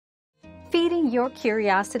feeding your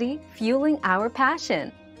curiosity, fueling our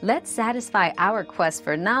passion. Let's satisfy our quest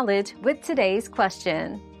for knowledge with today's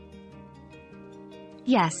question.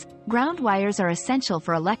 Yes, ground wires are essential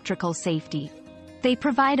for electrical safety. They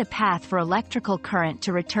provide a path for electrical current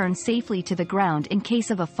to return safely to the ground in case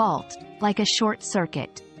of a fault, like a short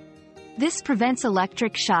circuit. This prevents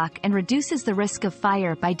electric shock and reduces the risk of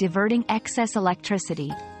fire by diverting excess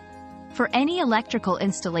electricity. For any electrical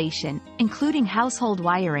installation, including household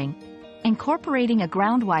wiring, incorporating a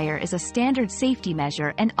ground wire is a standard safety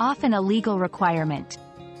measure and often a legal requirement.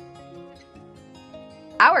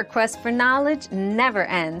 Our quest for knowledge never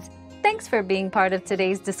ends. Thanks for being part of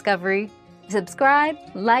today's discovery. Subscribe,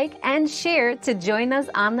 like, and share to join us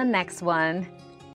on the next one.